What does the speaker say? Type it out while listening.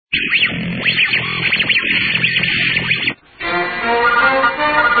Good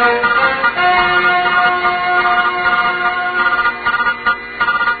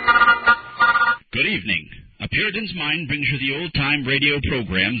evening. A Puritan's Mind brings you the old-time radio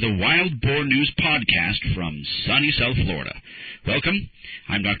program, the Wild Boar News Podcast from sunny South Florida. Welcome.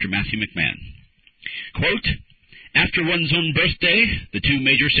 I'm Dr. Matthew McMahon. Quote, after one's own birthday, the two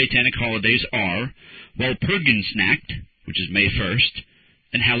major satanic holidays are Walpurgisnacht, which is May 1st,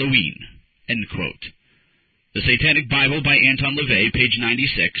 and Halloween, end quote. The Satanic Bible by Anton LaVey, page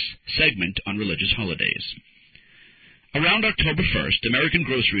 96, segment on religious holidays. Around October 1st, American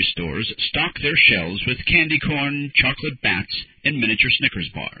grocery stores stock their shelves with candy corn, chocolate bats, and miniature Snickers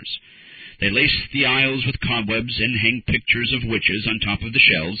bars. They lace the aisles with cobwebs and hang pictures of witches on top of the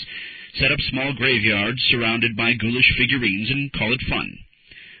shelves, set up small graveyards surrounded by ghoulish figurines, and call it fun.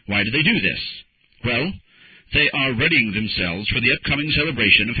 Why do they do this? Well, they are readying themselves for the upcoming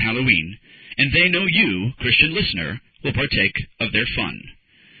celebration of Halloween, and they know you, Christian listener, will partake of their fun.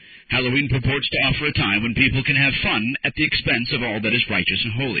 Halloween purports to offer a time when people can have fun at the expense of all that is righteous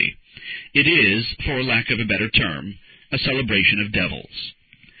and holy. It is, for lack of a better term, a celebration of devils.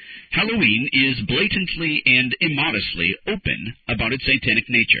 Halloween is blatantly and immodestly open about its satanic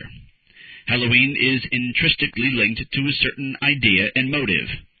nature. Halloween is intrinsically linked to a certain idea and motive.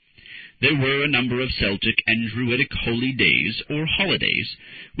 There were a number of Celtic and Druidic holy days, or holidays,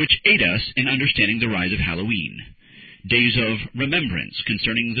 which aid us in understanding the rise of Halloween. Days of remembrance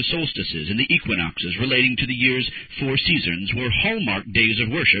concerning the solstices and the equinoxes relating to the year's four seasons were hallmark days of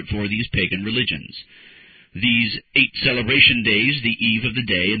worship for these pagan religions. These 8 celebration days, the eve of the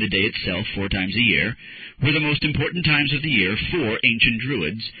day and the day itself 4 times a year, were the most important times of the year for ancient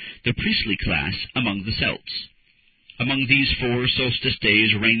Druids, the priestly class among the Celts. Among these 4 solstice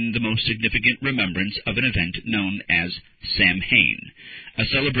days reigned the most significant remembrance of an event known as Samhain, a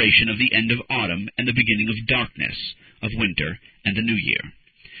celebration of the end of autumn and the beginning of darkness, of winter and the new year.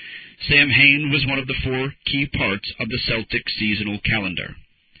 Samhain was one of the 4 key parts of the Celtic seasonal calendar.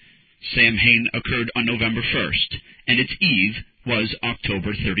 Samhain occurred on November 1st, and its eve was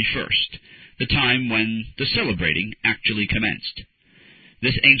October 31st, the time when the celebrating actually commenced.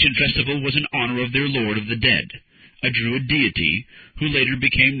 This ancient festival was in honor of their Lord of the Dead, a Druid deity who later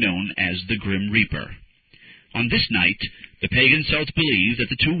became known as the Grim Reaper. On this night, the pagan Celts believed that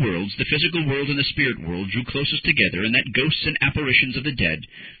the two worlds, the physical world and the spirit world, drew closest together, and that ghosts and apparitions of the dead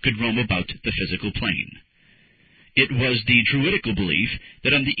could roam about the physical plane. It was the Druidical belief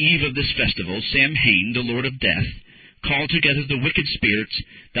that on the eve of this festival, Samhain, the Lord of Death, called together the wicked spirits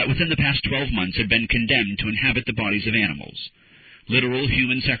that within the past 12 months had been condemned to inhabit the bodies of animals. Literal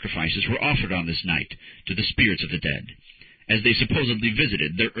human sacrifices were offered on this night to the spirits of the dead, as they supposedly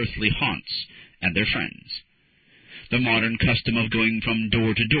visited their earthly haunts and their friends. The modern custom of going from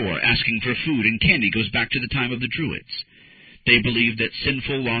door to door asking for food and candy goes back to the time of the Druids. They believed that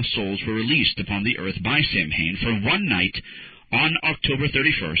sinful lost souls were released upon the earth by Samhain for one night on October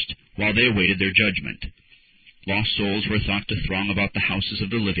 31st while they awaited their judgment. Lost souls were thought to throng about the houses of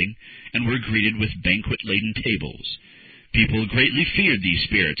the living and were greeted with banquet-laden tables. People greatly feared these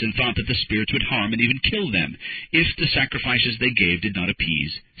spirits and thought that the spirits would harm and even kill them if the sacrifices they gave did not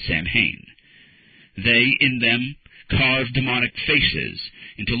appease Samhain. They, in them, carved demonic faces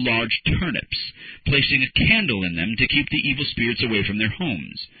into large turnips, placing a candle in them to keep the evil spirits away from their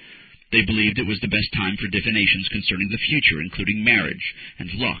homes. They believed it was the best time for divinations concerning the future, including marriage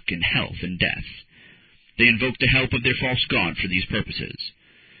and luck and health and death. They invoked the help of their false god for these purposes.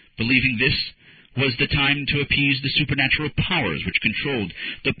 Believing this was the time to appease the supernatural powers which controlled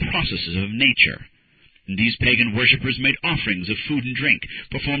the processes of nature. And these pagan worshippers made offerings of food and drink,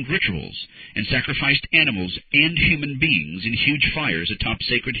 performed rituals, and sacrificed animals and human beings in huge fires atop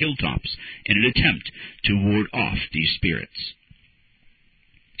sacred hilltops in an attempt to ward off these spirits.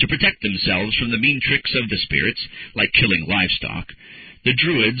 To protect themselves from the mean tricks of the spirits, like killing livestock, the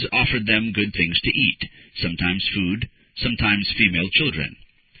Druids offered them good things to eat, sometimes food, sometimes female children.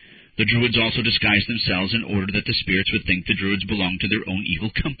 The Druids also disguised themselves in order that the spirits would think the Druids belonged to their own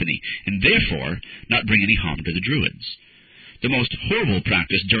evil company, and therefore not bring any harm to the Druids. The most horrible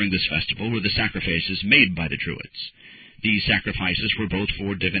practice during this festival were the sacrifices made by the Druids. These sacrifices were both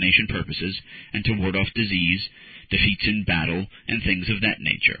for divination purposes and to ward off disease, defeats in battle, and things of that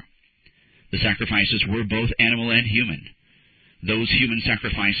nature. The sacrifices were both animal and human. Those human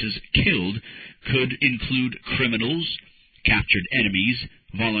sacrifices killed could include criminals, captured enemies,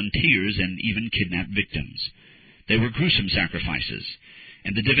 volunteers, and even kidnapped victims. They were gruesome sacrifices,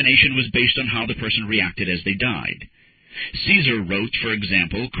 and the divination was based on how the person reacted as they died. Caesar wrote, for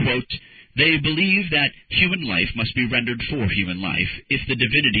example, quote, They believe that human life must be rendered for human life if the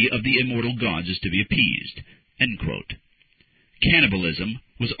divinity of the immortal gods is to be appeased. End quote. Cannibalism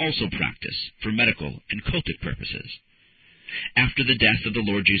was also practiced for medical and cultic purposes. After the death of the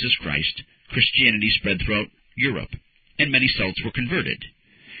Lord Jesus Christ, Christianity spread throughout Europe, and many Celts were converted.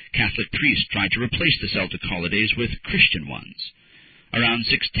 Catholic priests tried to replace the Celtic holidays with Christian ones. Around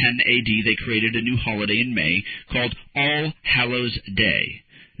 610 A.D., they created a new holiday in May called All Hallows Day,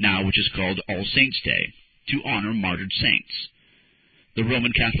 now which is called All Saints' Day, to honor martyred saints. The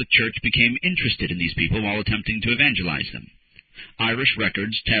Roman Catholic Church became interested in these people while attempting to evangelize them. Irish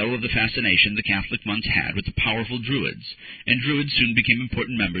records tell of the fascination the Catholic monks had with the powerful Druids, and Druids soon became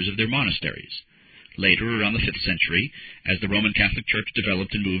important members of their monasteries. Later, around the 5th century, as the Roman Catholic Church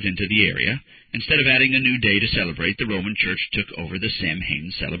developed and moved into the area, instead of adding a new day to celebrate, the Roman Church took over the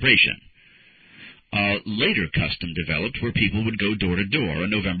Samhain celebration. A later custom developed where people would go door to door on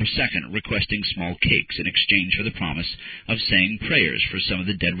November 2nd requesting small cakes in exchange for the promise of saying prayers for some of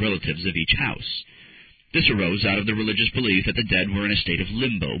the dead relatives of each house. This arose out of the religious belief that the dead were in a state of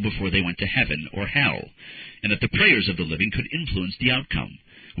limbo before they went to heaven or hell, and that the prayers of the living could influence the outcome,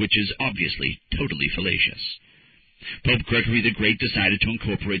 which is obviously totally fallacious. Pope Gregory the Great decided to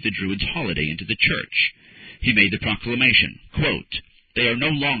incorporate the Druids' holiday into the church. He made the proclamation, quote, "They are no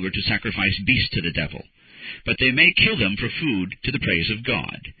longer to sacrifice beasts to the devil, but they may kill them for food to the praise of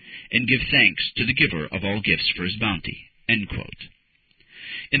God, and give thanks to the giver of all gifts for his bounty." End quote.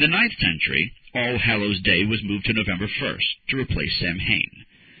 In the 9th century, All Hallows Day was moved to November 1st to replace Samhain.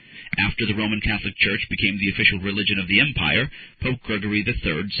 After the Roman Catholic Church became the official religion of the empire, Pope Gregory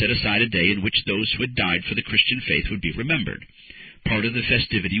III set aside a day in which those who had died for the Christian faith would be remembered. Part of the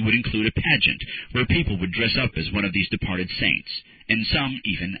festivity would include a pageant where people would dress up as one of these departed saints, and some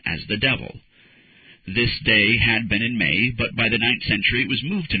even as the devil. This day had been in May, but by the 9th century it was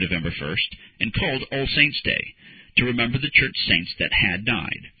moved to November 1st and called All Saints' Day, to remember the church saints that had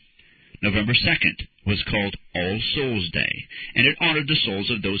died. November 2nd was called All Souls' Day, and it honored the souls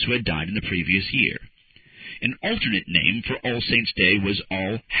of those who had died in the previous year. An alternate name for All Saints' Day was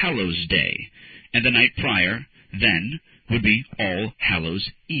All Hallows' Day, and the night prior, then, would be All Hallows'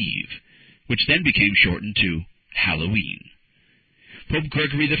 Eve, which then became shortened to Halloween. Pope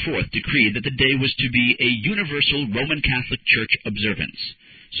Gregory IV decreed that the day was to be a universal Roman Catholic Church observance.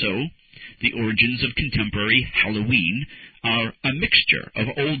 So, the origins of contemporary Halloween are a mixture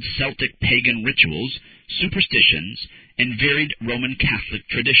of old Celtic pagan rituals, superstitions, and varied Roman Catholic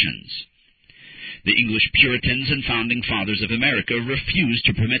traditions. The English Puritans and Founding Fathers of America refused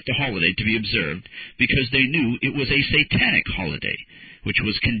to permit the holiday to be observed because they knew it was a satanic holiday, which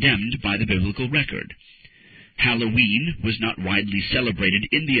was condemned by the biblical record. Halloween was not widely celebrated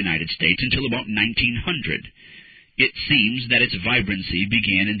in the United States until about 1900. It seems that its vibrancy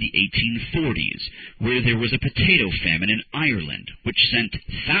began in the 1840s, where there was a potato famine in Ireland, which sent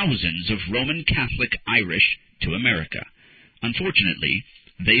thousands of Roman Catholic Irish to America. Unfortunately,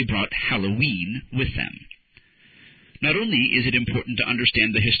 they brought Halloween with them. Not only is it important to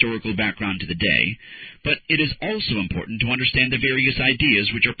understand the historical background to the day, but it is also important to understand the various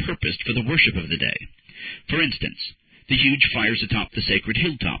ideas which are purposed for the worship of the day. For instance, the huge fires atop the sacred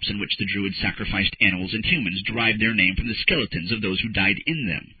hilltops in which the Druids sacrificed animals and humans derived their name from the skeletons of those who died in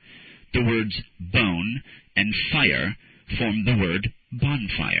them. The words bone and fire formed the word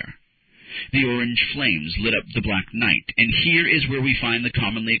bonfire. The orange flames lit up the black night, and here is where we find the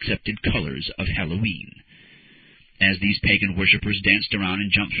commonly accepted colors of Halloween. As these pagan worshippers danced around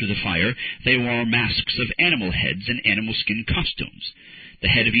and jumped through the fire, they wore masks of animal heads and animal skin costumes. The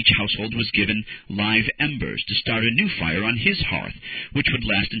head of each household was given live embers to start a new fire on his hearth, which would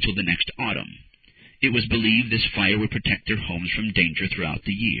last until the next autumn. It was believed this fire would protect their homes from danger throughout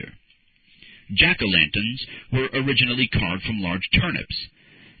the year. Jack-o'-lanterns were originally carved from large turnips.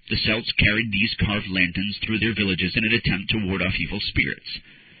 The Celts carried these carved lanterns through their villages in an attempt to ward off evil spirits.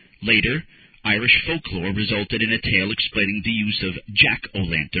 Later, Irish folklore resulted in a tale explaining the use of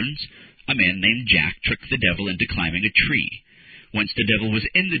jack-o'-lanterns. A man named Jack tricked the devil into climbing a tree. Once the devil was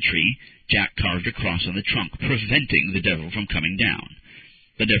in the tree, Jack carved a cross on the trunk, preventing the devil from coming down.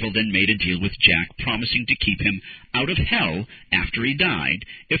 The devil then made a deal with Jack, promising to keep him out of hell after he died,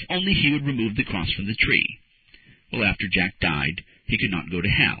 if only he would remove the cross from the tree. Well, after Jack died, he could not go to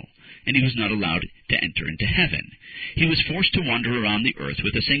hell, and he was not allowed to enter into heaven. He was forced to wander around the earth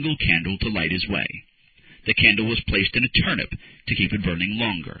with a single candle to light his way. The candle was placed in a turnip to keep it burning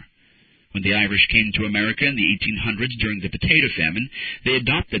longer. When the Irish came to America in the 1800s during the potato famine, they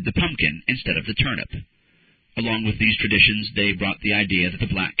adopted the pumpkin instead of the turnip. Along with these traditions, they brought the idea that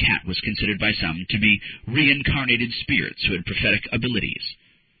the black cat was considered by some to be reincarnated spirits who had prophetic abilities.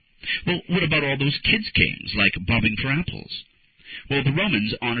 Well, what about all those kids' games, like bobbing for apples? Well, the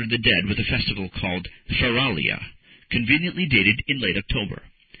Romans honored the dead with a festival called Feralia, conveniently dated in late October.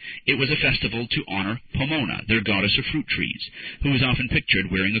 It was a festival to honor Pomona, their goddess of fruit trees, who was often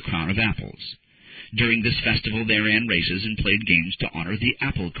pictured wearing a crown of apples. During this festival they ran races and played games to honor the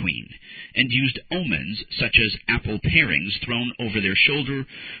Apple Queen, and used omens such as apple parings thrown over their shoulder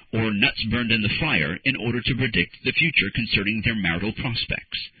or nuts burned in the fire in order to predict the future concerning their marital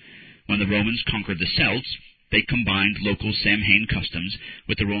prospects. When the Romans conquered the Celts, they combined local Samhain customs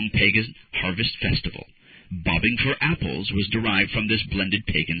with their own pagan harvest festival. Bobbing for apples was derived from this blended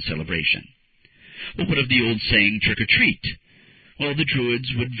pagan celebration. Well, what of the old saying, trick or treat? Well, the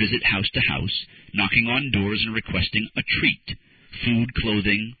Druids would visit house to house, knocking on doors and requesting a treat, food,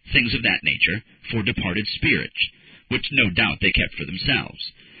 clothing, things of that nature, for departed spirits, which no doubt they kept for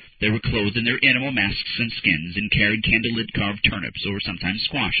themselves. They were clothed in their animal masks and skins, and carried candlelit carved turnips, or sometimes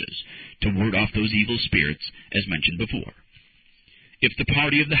squashes, to ward off those evil spirits, as mentioned before. If the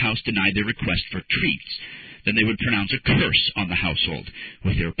party of the house denied their request for treats, then they would pronounce a curse on the household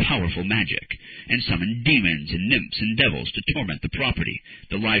with their powerful magic, and summon demons and nymphs and devils to torment the property,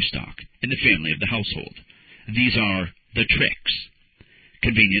 the livestock, and the family of the household. These are the tricks.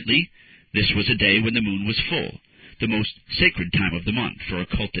 Conveniently, this was a day when the moon was full, the most sacred time of the month for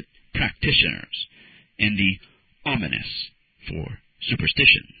occult practitioners, and the ominous for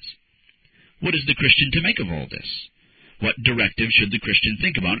superstitions. What is the Christian to make of all this? What directive should the Christian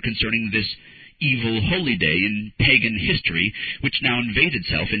think about concerning this evil holy day in pagan history, which now invades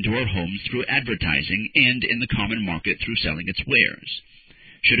itself into our homes through advertising and in the common market through selling its wares?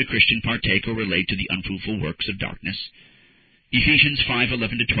 Should a Christian partake or relate to the unfruitful works of darkness? Ephesians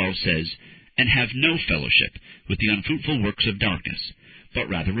 5:11-12 says, "And have no fellowship with the unfruitful works of darkness, but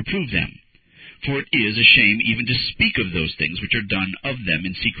rather reprove them. For it is a shame even to speak of those things which are done of them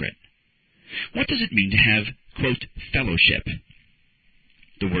in secret." What does it mean to have, quote, fellowship?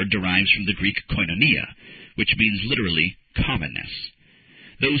 The word derives from the Greek koinonia, which means literally commonness.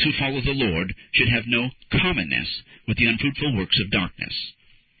 Those who follow the Lord should have no commonness with the unfruitful works of darkness.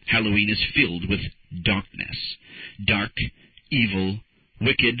 Halloween is filled with darkness. Dark, evil,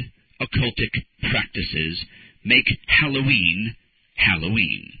 wicked, occultic practices make Halloween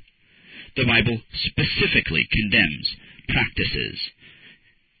Halloween. The Bible specifically condemns practices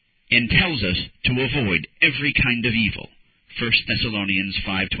and tells us to avoid every kind of evil, 1 Thessalonians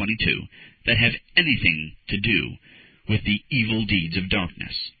 5:22, that have anything to do with the evil deeds of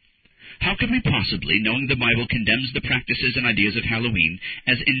darkness. How could we possibly, knowing the Bible condemns the practices and ideas of Halloween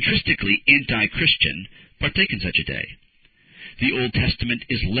as intrinsically anti-Christian, partake in such a day? The Old Testament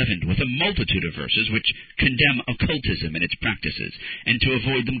is leavened with a multitude of verses which condemn occultism and its practices, and to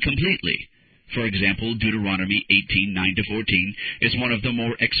avoid them completely. For example, Deuteronomy 18:9-14 is one of the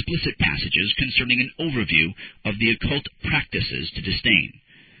more explicit passages concerning an overview of the occult practices to disdain.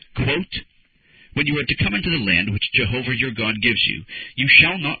 Quote, "When you are to come into the land which Jehovah your God gives you, you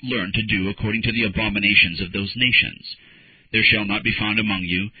shall not learn to do according to the abominations of those nations. There shall not be found among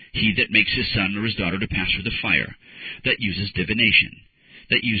you he that makes his son or his daughter to pass through the fire, that uses divination,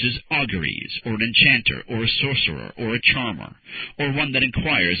 that uses auguries, or an enchanter, or a sorcerer, or a charmer, or one that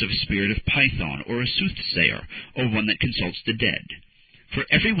inquires of a spirit of Python, or a soothsayer, or one that consults the dead. For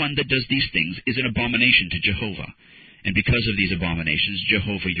every one that does these things is an abomination to Jehovah, and because of these abominations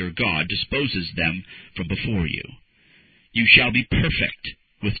Jehovah your God disposes them from before you. You shall be perfect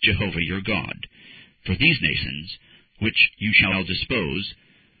with Jehovah your God. For these nations, which you shall dispose,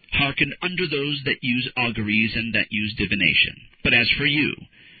 hearken unto those that use auguries and that use divination. But as for you,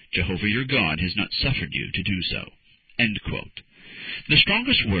 Jehovah your God has not suffered you to do so." End quote. The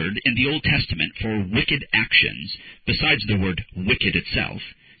strongest word in the Old Testament for wicked actions, besides the word wicked itself,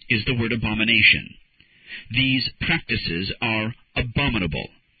 is the word abomination. These practices are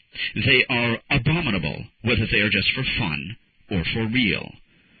abominable. They are abominable whether they are just for fun or for real.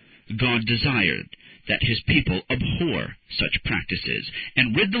 God desired that his people abhor such practices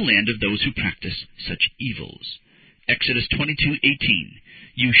and rid the land of those who practice such evils. Exodus 22:18,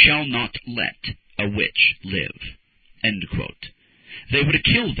 "You shall not let a witch live." End quote. They were to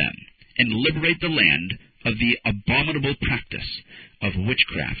kill them and liberate the land of the abominable practice of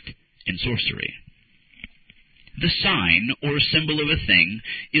witchcraft and sorcery. The sign or symbol of a thing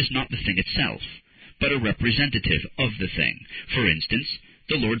is not the thing itself, but a representative of the thing. For instance,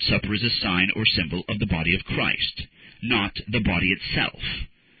 the Lord's Supper is a sign or symbol of the body of Christ, not the body itself.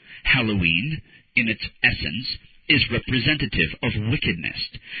 Halloween, in its essence, is representative of wickedness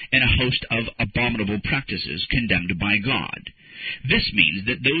and a host of abominable practices condemned by God. This means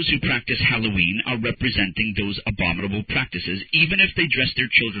that those who practice Halloween are representing those abominable practices, even if they dress their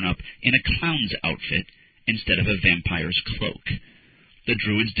children up in a clown's outfit instead of a vampire's cloak. The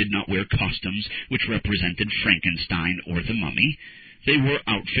Druids did not wear costumes which represented Frankenstein or the Mummy. They wore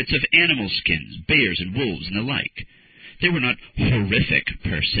outfits of animal skins, bears and wolves and the like. They were not horrific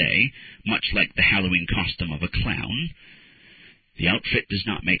per se, much like the Halloween costume of a clown. The outfit does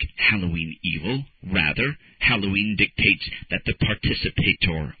not make Halloween evil. Rather, Halloween dictates that the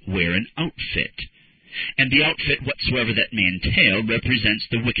participator wear an outfit. And the outfit whatsoever that may entail represents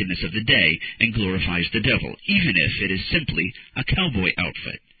the wickedness of the day and glorifies the devil, even if it is simply a cowboy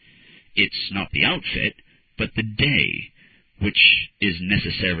outfit. It's not the outfit, but the day, which is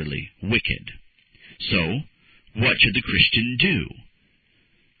necessarily wicked. So, what should the Christian do?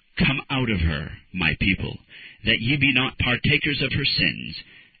 Come out of her, my people, that ye be not partakers of her sins,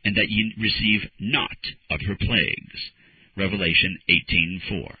 and that ye receive not of her plagues. Revelation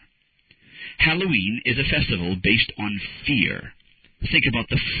 18:4. Halloween is a festival based on fear. Think about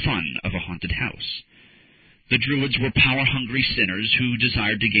the fun of a haunted house. The Druids were power-hungry sinners who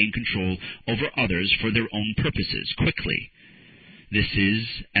desired to gain control over others for their own purposes quickly. This is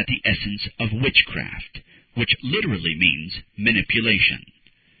at the essence of witchcraft, which literally means manipulation.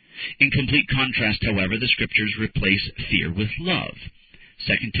 In complete contrast, however, the Scriptures replace fear with love.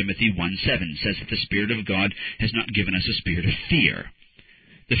 2 Timothy 1:7 says that the Spirit of God has not given us a spirit of fear.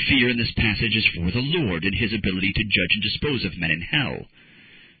 The fear in this passage is for the Lord and his ability to judge and dispose of men in hell.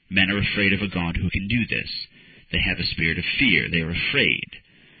 Men are afraid of a God who can do this. They have a spirit of fear. They are afraid.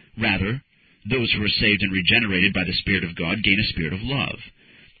 Rather, those who are saved and regenerated by the Spirit of God gain a spirit of love.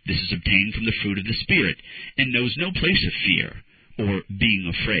 This is obtained from the fruit of the Spirit and knows no place of fear or being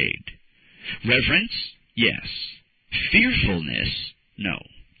afraid. Reverence? Yes. Fearfulness? No.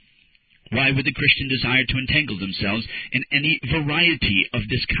 Why would the Christian desire to entangle themselves in any variety of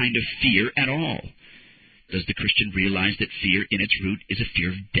this kind of fear at all? Does the Christian realize that fear in its root is a fear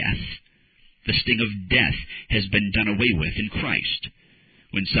of death? The sting of death has been done away with in Christ.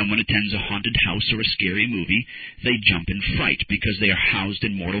 When someone attends a haunted house or a scary movie, they jump in fright because they are housed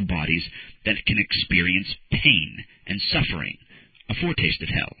in mortal bodies that can experience pain and suffering, a foretaste of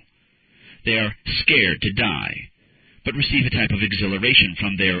hell. They are scared to die, but receive a type of exhilaration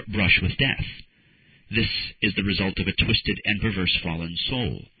from their brush with death. This is the result of a twisted and perverse fallen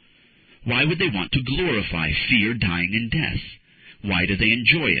soul. Why would they want to glorify fear, dying, and death? Why do they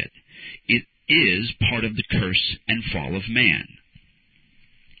enjoy it? It is part of the curse and fall of man.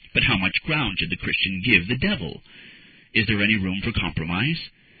 But how much ground should the Christian give the devil? Is there any room for compromise?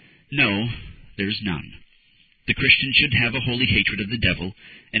 No, there's none. The Christian should have a holy hatred of the devil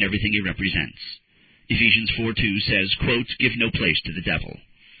and everything he represents. Ephesians 4:2 says, quote, "Give no place to the devil."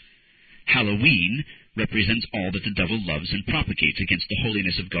 Halloween represents all that the devil loves and propagates against the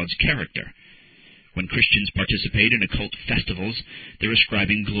holiness of God's character. When Christians participate in occult festivals, they're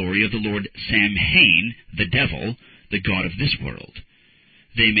ascribing glory of the Lord Samhain, the devil, the god of this world.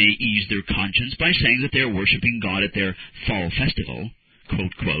 They may ease their conscience by saying that they are worshiping God at their fall festival,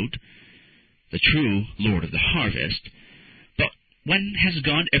 quote, quote, the true Lord of the harvest. But when has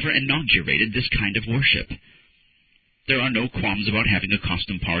God ever inaugurated this kind of worship? There are no qualms about having a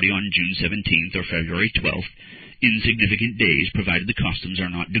costume party on June 17th or February 12th, insignificant days, provided the costumes are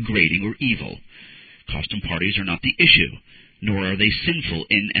not degrading or evil. Costume parties are not the issue, nor are they sinful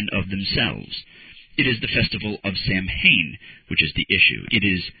in and of themselves. It is the festival of Samhain which is the issue. It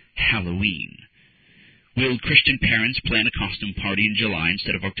is Halloween. Will Christian parents plan a costume party in July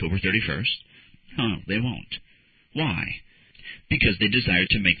instead of October 31st? No, they won't. Why? Because they desire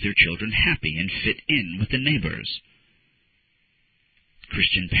to make their children happy and fit in with the neighbors.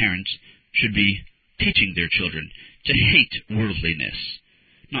 Christian parents should be teaching their children to hate worldliness,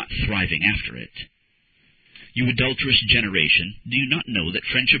 not thriving after it. You adulterous generation, do you not know that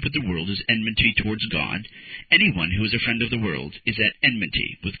friendship with the world is enmity towards God? Anyone who is a friend of the world is at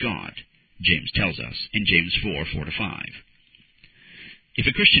enmity with God, James tells us in James 4:4-5. If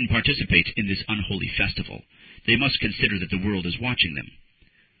a Christian participates in this unholy festival, they must consider that the world is watching them.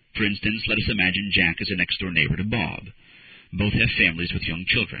 For instance, let us imagine Jack is a next-door neighbor to Bob. Both have families with young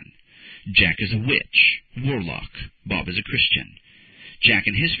children. Jack is a witch, warlock. Bob is a Christian. Jack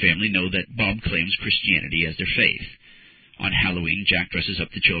and his family know that Bob claims Christianity as their faith. On Halloween, Jack dresses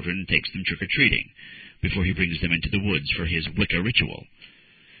up the children and takes them trick-or-treating before he brings them into the woods for his Wicca ritual.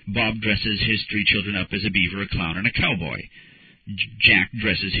 Bob dresses his 3 children up as a beaver, a clown, and a cowboy. Jack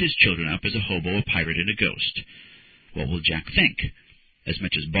dresses his children up as a hobo, a pirate, and a ghost. What will Jack think? As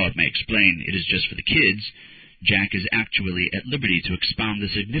much as Bob may explain it is just for the kids, Jack is actually at liberty to expound the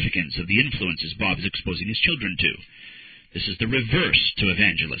significance of the influences Bob is exposing his children to. This is the reverse to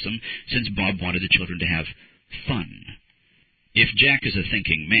evangelism, since Bob wanted the children to have fun. If Jack is a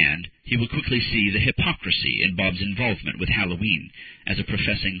thinking man, he will quickly see the hypocrisy in Bob's involvement with Halloween as a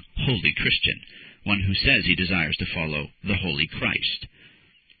professing holy Christian, one who says he desires to follow the Holy Christ.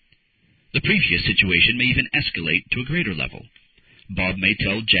 The previous situation may even escalate to a greater level. Bob may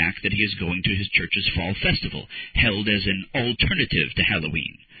tell Jack that he is going to his church's fall festival, held as an alternative to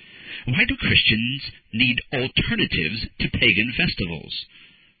Halloween. Why do Christians need alternatives to pagan festivals?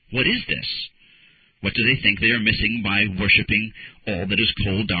 What is this? What do they think they are missing by worshiping all that is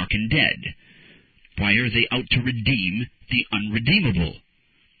cold, dark, and dead? Why are they out to redeem the unredeemable?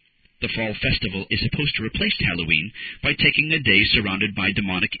 The fall festival is supposed to replace Halloween by taking a day surrounded by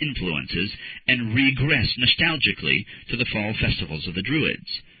demonic influences and regress nostalgically to the fall festivals of the Druids.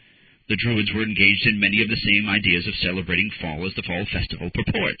 The Druids were engaged in many of the same ideas of celebrating fall as the fall festival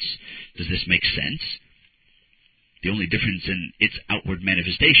purports. Does this make sense? The only difference in its outward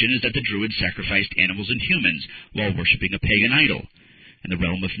manifestation is that the Druids sacrificed animals and humans while worshipping a pagan idol in the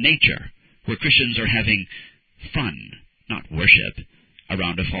realm of nature, where Christians are having fun, not worship,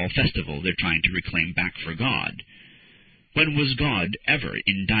 around a fall festival they're trying to reclaim back for God. When was God ever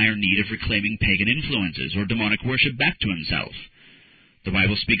in dire need of reclaiming pagan influences or demonic worship back to himself? The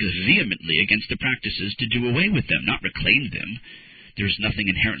Bible speaks vehemently against the practices to do away with them, not reclaim them. There is nothing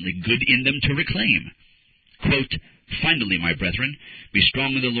inherently good in them to reclaim. Quote, "Finally, my brethren, be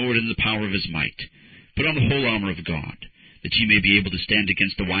strong in the Lord and in the power of his might. Put on the whole armor of God, that ye may be able to stand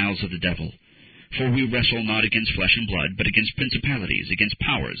against the wiles of the devil. For we wrestle not against flesh and blood, but against principalities, against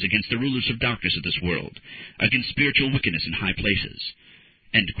powers, against the rulers of darkness of this world, against spiritual wickedness in high places."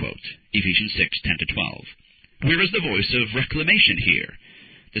 End quote. Ephesians 6:10-12. Where is the voice of reclamation here?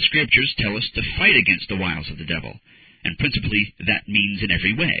 The Scriptures tell us to fight against the wiles of the devil, and principally that means in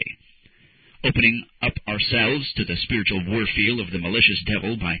every way. Opening up ourselves to the spiritual warfield of the malicious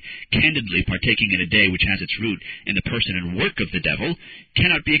devil by candidly partaking in a day which has its root in the person and work of the devil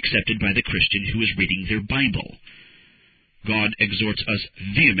cannot be accepted by the Christian who is reading their Bible. God exhorts us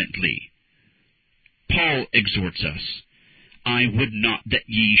vehemently. Paul exhorts us, "I would not that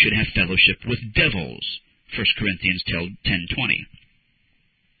ye should have fellowship with devils." 1 Corinthians 10:20.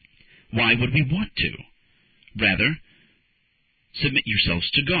 Why would we want to? Rather, submit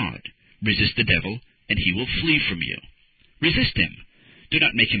yourselves to God. Resist the devil, and he will flee from you. Resist him. Do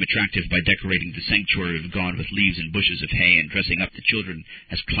not make him attractive by decorating the sanctuary of God with leaves and bushes of hay and dressing up the children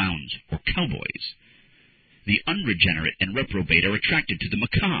as clowns or cowboys. The unregenerate and reprobate are attracted to the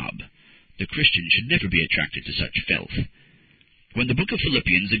macabre. The Christian should never be attracted to such filth. When the book of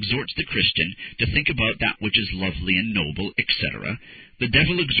Philippians exhorts the Christian to think about that which is lovely and noble, etc., the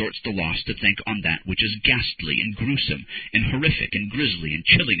devil exhorts the lost to think on that which is ghastly and gruesome and horrific and grisly and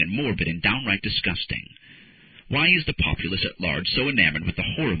chilling and morbid and downright disgusting. Why is the populace at large so enamored with the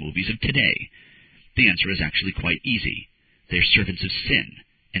horror movies of today? The answer is actually quite easy. They are servants of sin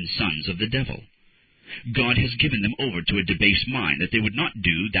and sons of the devil. God has given them over to a debased mind that they would not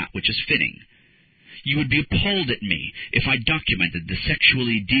do that which is fitting. You would be appalled at me if I documented the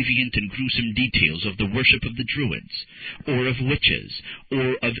sexually deviant and gruesome details of the worship of the Druids, or of witches,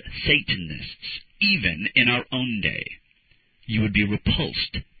 or of Satanists, even in our own day. You would be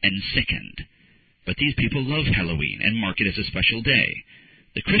repulsed and sickened. But these people love Halloween and mark it as a special day.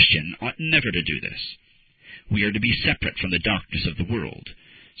 The Christian ought never to do this. We are to be separate from the darkness of the world.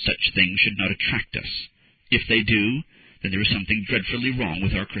 Such things should not attract us. If they do, then there is something dreadfully wrong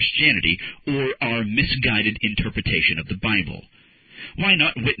with our Christianity or our misguided interpretation of the Bible. Why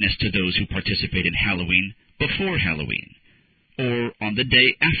not witness to those who participate in Halloween before Halloween, or on the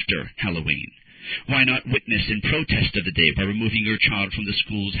day after Halloween? Why not witness in protest of the day by removing your child from the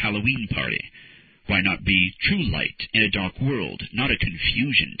school's Halloween party? Why not be true light in a dark world, not a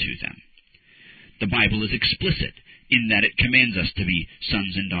confusion to them? The Bible is explicit in that it commands us to be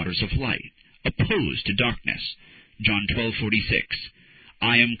sons and daughters of light, opposed to darkness. John 12:46,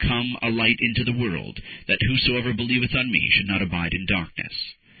 "I am come a light into the world, that whosoever believeth on me should not abide in darkness."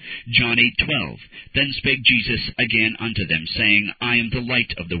 John 8:12, "Then spake Jesus again unto them, saying, I am the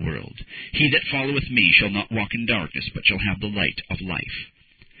light of the world. He that followeth me shall not walk in darkness, but shall have the light of life."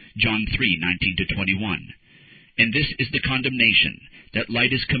 John 3:19-21, "And this is the condemnation, that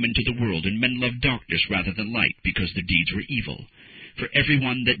light is come into the world, and men love darkness rather than light, because their deeds were evil. For every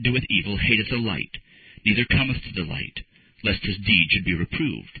one that doeth evil hateth the light, neither cometh to the light, lest his deed should be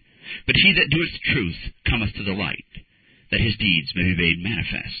reproved. But he that doeth truth cometh to the light, that his deeds may be made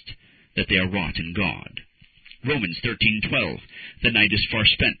manifest, that they are wrought in God." Romans 13:12, "The night is far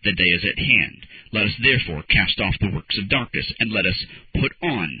spent, the day is at hand. Let us therefore cast off the works of darkness, and let us put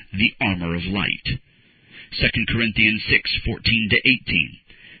on the armor of light." 2 Corinthians 6:14-18.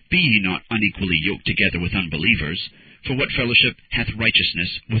 Be ye not unequally yoked together with unbelievers, for what fellowship hath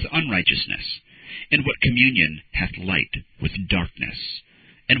righteousness with unrighteousness? And what communion hath light with darkness?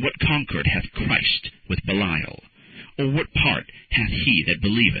 And what concord hath Christ with Belial? Or what part hath he that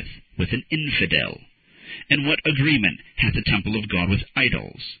believeth with an infidel? And what agreement hath the temple of God with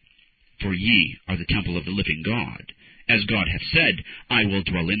idols? For ye are the temple of the living God. As God hath said, I will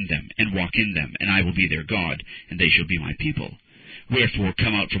dwell in them, and walk in them, and I will be their God, and they shall be my people. Wherefore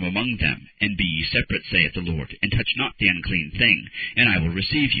come out from among them, and be ye separate, saith the Lord, and touch not the unclean thing, and I will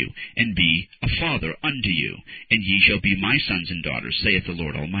receive you, and be a father unto you, and ye shall be my sons and daughters, saith the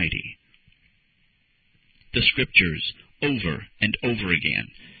Lord Almighty. The Scriptures, over and over again,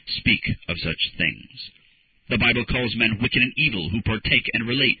 speak of such things. The Bible calls men wicked and evil who partake and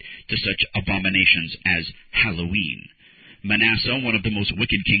relate to such abominations as Halloween. Manasseh, one of the most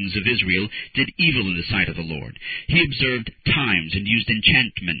wicked kings of Israel, did evil in the sight of the Lord. He observed times and used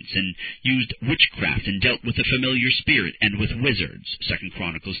enchantments and used witchcraft and dealt with the familiar spirit and with wizards. 2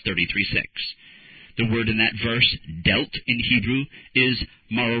 Chronicles 33:6. The word in that verse, dealt, in Hebrew, is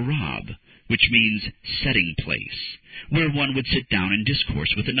mararab, which means setting place, where one would sit down and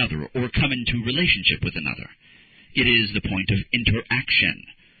discourse with another or come into relationship with another. It is the point of interaction.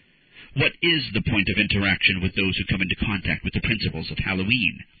 What is the point of interaction with those who come into contact with the principles of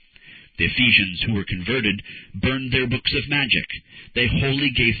Halloween? The Ephesians who were converted burned their books of magic. They wholly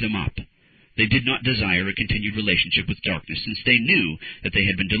gave them up. They did not desire a continued relationship with darkness, since they knew that they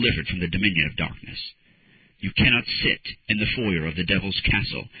had been delivered from the dominion of darkness. You cannot sit in the foyer of the devil's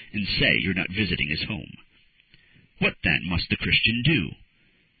castle and say you're not visiting his home. What then must the Christian do?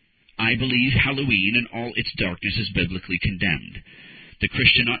 I believe Halloween and all its darkness is biblically condemned. The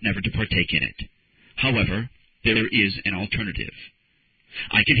Christian ought never to partake in it. However, there is an alternative.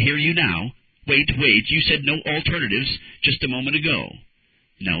 I can hear you now. Wait, you said no alternatives just a moment ago.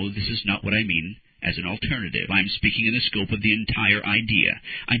 No, this is not what I mean as an alternative. I am speaking in the scope of the entire idea.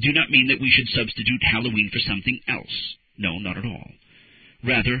 I do not mean that we should substitute Halloween for something else. No, not at all.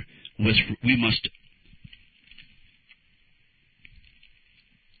 Rather, we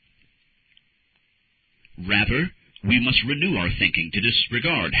must renew our thinking to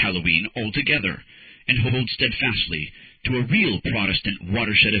disregard Halloween altogether and hold steadfastly to a real Protestant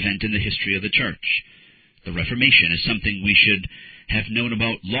watershed event in the history of the Church. The Reformation is something we should have known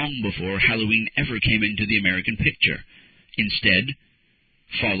about long before Halloween ever came into the American picture. Instead,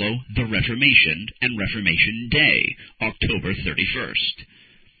 follow the Reformation and Reformation Day, October 31st.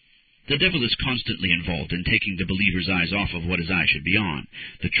 The devil is constantly involved in taking the believer's eyes off of what his eyes should be on,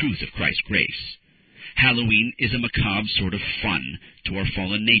 the truth of Christ's grace. Halloween is a macabre sort of fun to our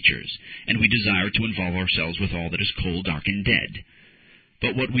fallen natures, and we desire to involve ourselves with all that is cold, dark, and dead.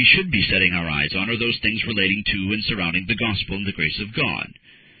 But what we should be setting our eyes on are those things relating to and surrounding the gospel and the grace of God.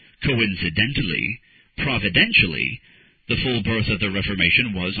 Coincidentally, providentially, the full birth of the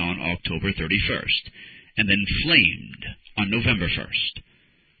Reformation was on October 31st, and then flamed on November 1st.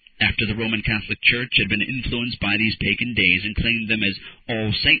 After the Roman Catholic Church had been influenced by these pagan days and claimed them as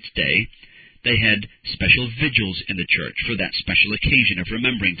All Saints' Day, they had special vigils in the church for that special occasion of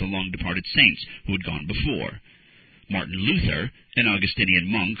remembering the long-departed saints who had gone before. Martin Luther, an Augustinian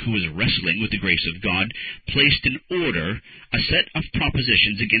monk who was wrestling with the grace of God, placed in order a set of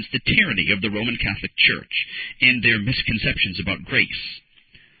propositions against the tyranny of the Roman Catholic Church and their misconceptions about grace.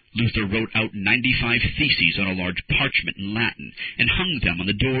 Luther wrote out 95 theses on a large parchment in Latin and hung them on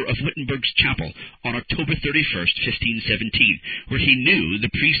the door of Wittenberg's chapel on October 31st, 1517, where he knew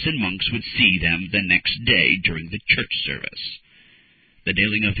the priests and monks would see them the next day during the church service. The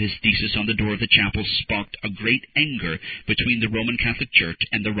nailing of his thesis on the door of the chapel sparked a great anger between the Roman Catholic Church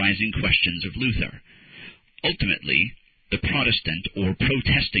and the rising questions of Luther. Ultimately, the Protestant or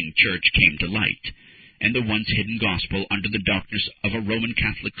protesting church came to light, and the once hidden gospel under the darkness of a Roman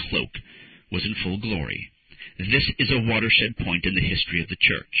Catholic cloak was in full glory. This is a watershed point in the history of the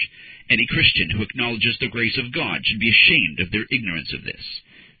Church. Any Christian who acknowledges the grace of God should be ashamed of their ignorance of this.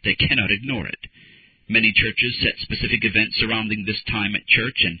 They cannot ignore it. Many churches set specific events surrounding this time at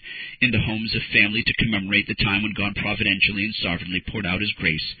church and in the homes of family to commemorate the time when God providentially and sovereignly poured out His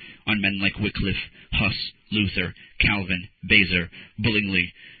grace on men like Wycliffe, Huss, Luther, Calvin, Bezer,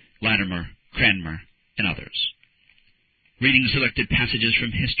 Bullingley, Latimer, Cranmer, and others. Reading selected passages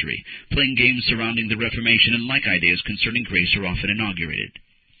from history, playing games surrounding the Reformation, and like ideas concerning grace are often inaugurated.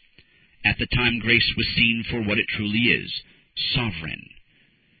 At the time, grace was seen for what it truly is, sovereign.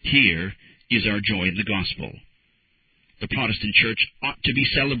 Here is our joy in the gospel. The Protestant Church ought to be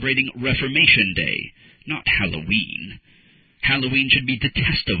celebrating Reformation Day, not Halloween. Halloween should be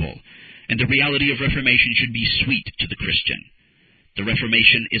detestable, and the reality of Reformation should be sweet to the Christian. The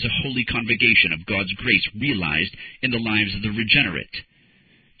Reformation is a holy convocation of God's grace realized in the lives of the regenerate.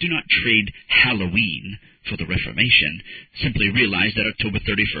 Do not trade Halloween for the Reformation. Simply realize that October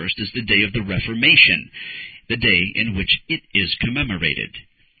 31st is the day of the Reformation, the day in which it is commemorated.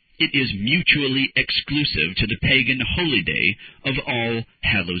 It is mutually exclusive to the pagan holy day of All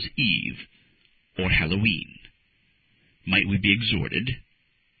Hallows Eve, or Halloween. Might we be exhorted?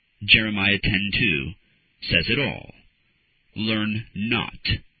 Jeremiah 10:2 says it all. Learn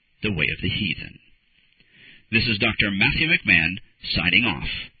not the way of the heathen. This is Dr. Matthew McMahon signing off.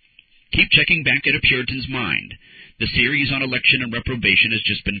 Keep checking back at A Puritan's Mind. The series on election and reprobation has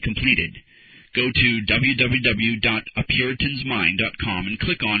just been completed. Go to www.apuritansmind.com and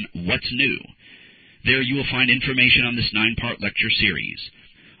click on What's New. There you will find information on this 9-part lecture series.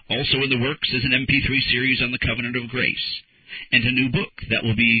 Also in the works is an MP3 series on the Covenant of Grace, and a new book that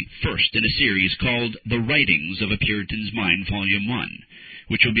will be first in a series called The Writings of a Puritan's Mind, Volume 1,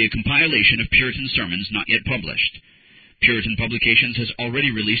 which will be a compilation of Puritan sermons not yet published. Puritan Publications has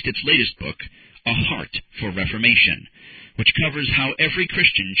already released its latest book, A Heart for Reformation, which covers how every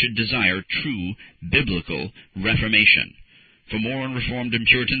Christian should desire true biblical reformation. For more on Reformed and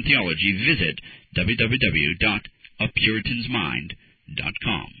Puritan theology, visit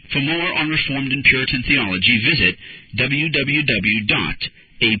www.apuritansmind.com. For more on Reformed and Puritan theology, visit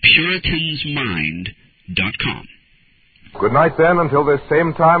www.apuritansmind.com. Good night, then, until this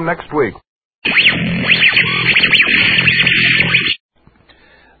same time next week.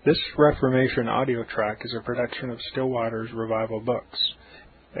 This Reformation audio track is a production of Stillwater's Revival Books.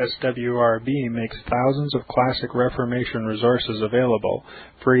 SWRB makes thousands of classic Reformation resources available,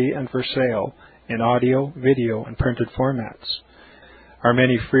 free and for sale, in audio, video, and printed formats. Our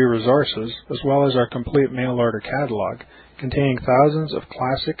many free resources, as well as our complete mail-order catalog, containing thousands of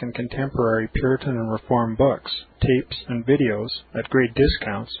classic and contemporary Puritan and Reformed books, tapes, and videos at great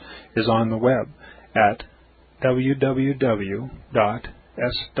discounts, is on the web at www.swrb.com.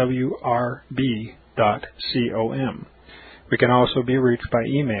 We can also be reached by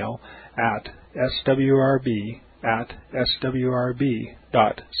email at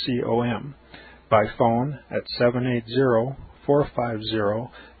swrb@swrb.com, by phone at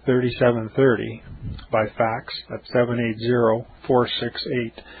 780-450-3730, by fax at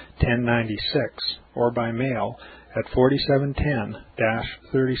 780-468-1096, or by mail at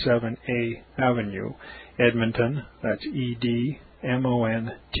 4710-37A Avenue, Edmonton, that's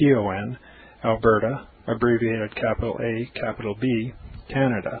Edmonton, Alberta, abbreviated capital A, capital B,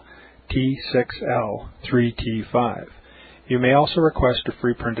 Canada, T6L3T5. You may also request a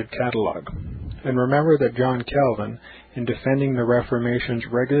free printed catalog. And remember that John Calvin, in defending the Reformation's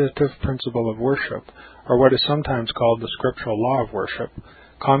regulative principle of worship, or what is sometimes called the scriptural law of worship,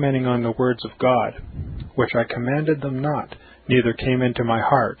 commenting on the words of God, which I commanded them not, neither came into my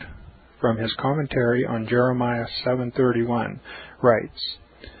heart, from his commentary on Jeremiah 7:31, writes,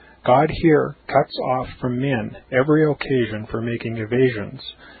 God here cuts off from men every occasion for making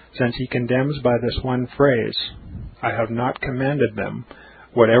evasions, since he condemns by this one phrase, I have not commanded them,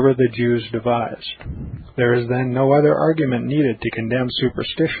 whatever the Jews devised. There is then no other argument needed to condemn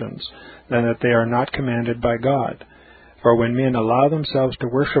superstitions than that they are not commanded by God. For when men allow themselves to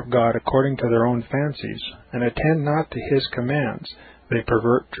worship God according to their own fancies, and attend not to his commands, they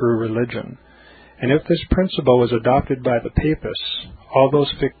pervert true religion. And if this principle was adopted by the Papists, all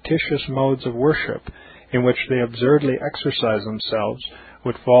those fictitious modes of worship in which they absurdly exercise themselves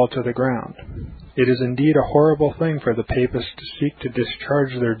would fall to the ground. It is indeed a horrible thing for the Papists to seek to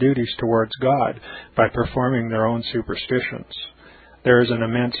discharge their duties towards God by performing their own superstitions. There is an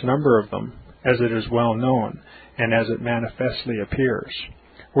immense number of them, as it is well known, and as it manifestly appears.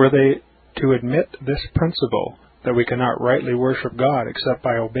 Were they to admit this principle, that we cannot rightly worship God except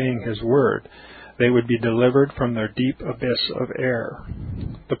by obeying his word, they would be delivered from their deep abyss of error.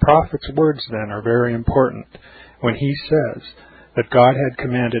 The prophet's words, then, are very important, when he says that God had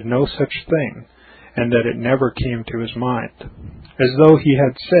commanded no such thing, and that it never came to his mind, as though he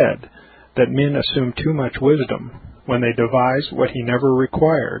had said that men assume too much wisdom when they devise what he never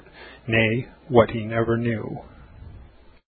required, nay, what he never knew.